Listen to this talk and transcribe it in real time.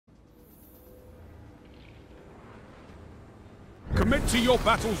Commit to your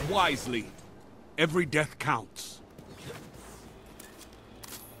battles wisely. Every death counts.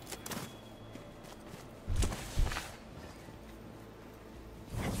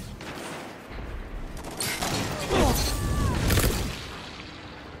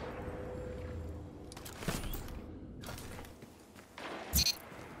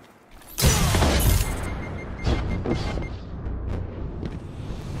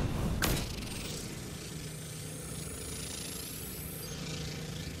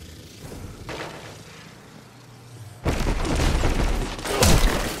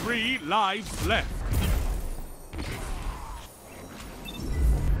 Three lives left.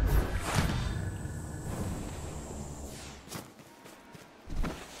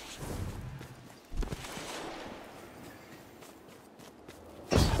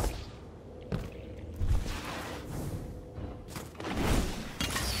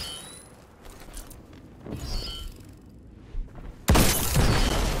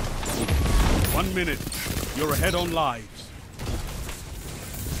 One minute. You're ahead on lives.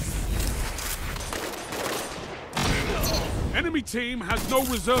 Enemy team has no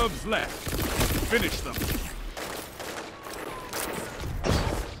reserves left. Finish them.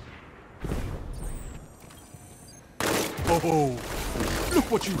 Oh,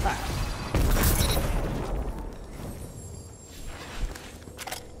 look what you have.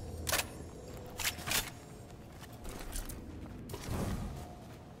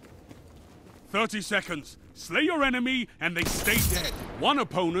 "30 seconds. Slay your enemy and they stay dead. One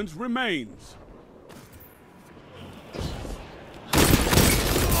opponent remains.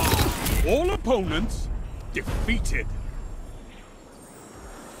 All opponents defeated.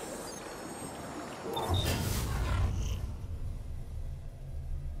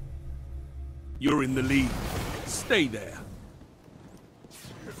 You're in the lead. Stay there.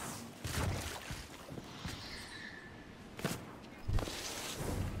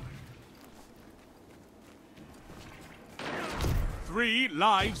 Three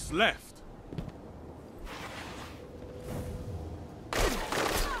lives left.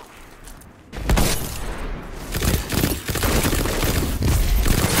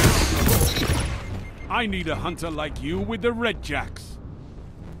 I need a hunter like you with the Red Jacks.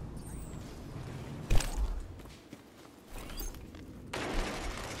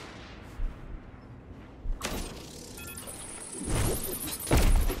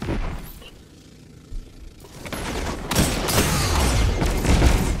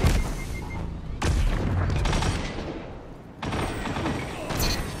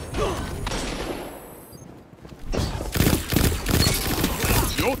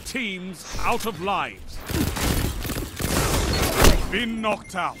 Your team's out of lives. Been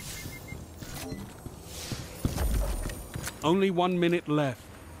knocked out. Only 1 minute left.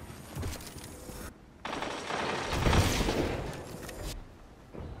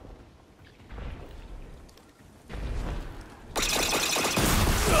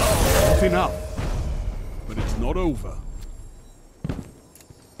 Not enough. But it's not over.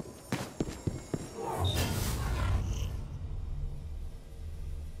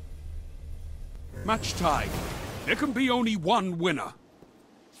 Match tied. There can be only one winner.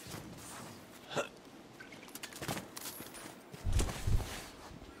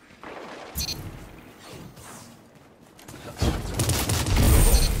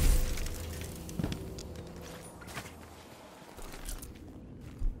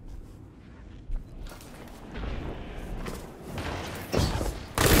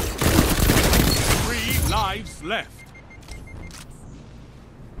 Three lives left.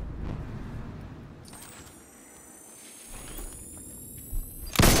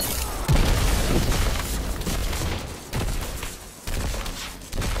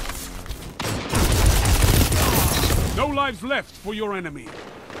 No lives left for your enemy.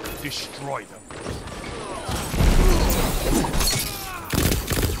 Destroy them.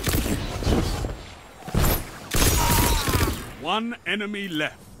 One enemy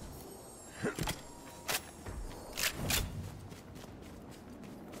left.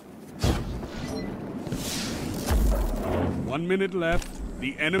 One minute left.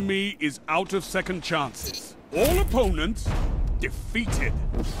 The enemy is out of second chances. All opponents defeated.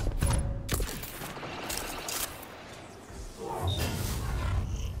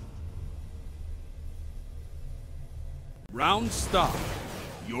 Round start.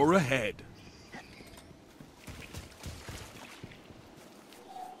 You're ahead.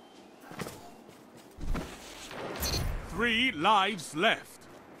 Three lives left.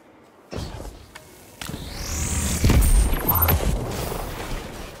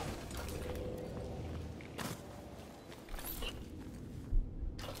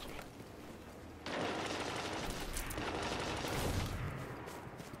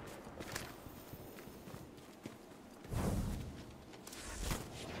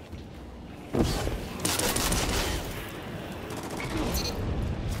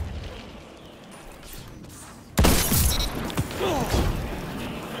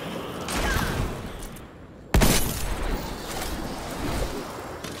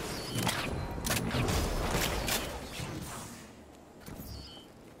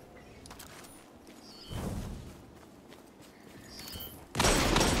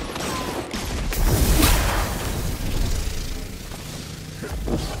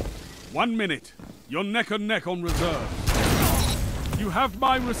 1 minute. You're neck and neck on reserve. You have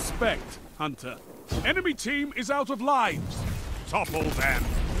my respect, Hunter. Enemy team is out of lives. Topple them.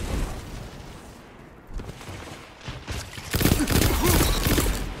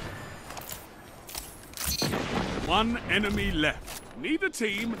 One enemy left. Neither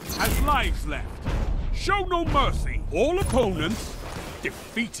team has lives left. Show no mercy. All opponents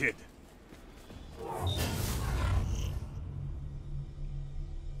defeated.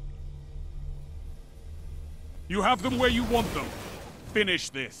 You have them where you want them.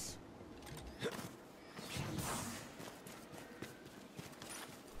 Finish this.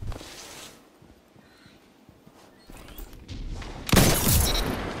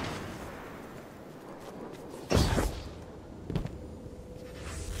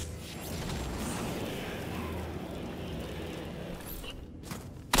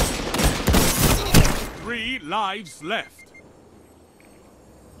 Three lives left.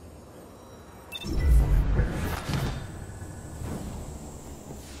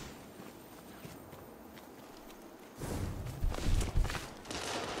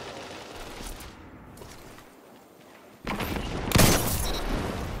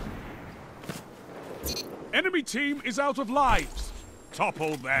 Enemy team is out of lives.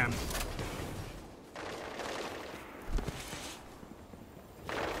 Topple them.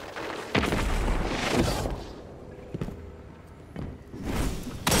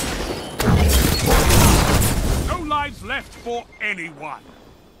 No lives left for anyone.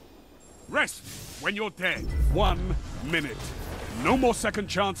 Rest when you're dead. 1 minute. No more second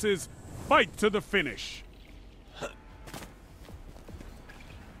chances. Fight to the finish.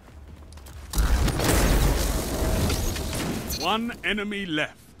 One enemy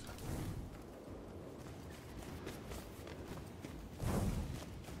left.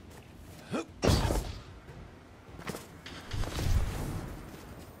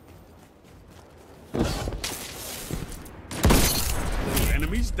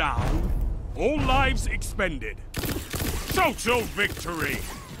 Enemies down. All lives expended. Total victory!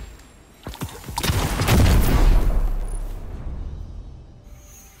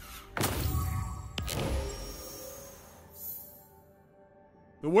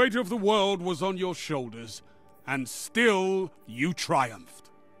 The weight of the world was on your shoulders, and still you triumphed.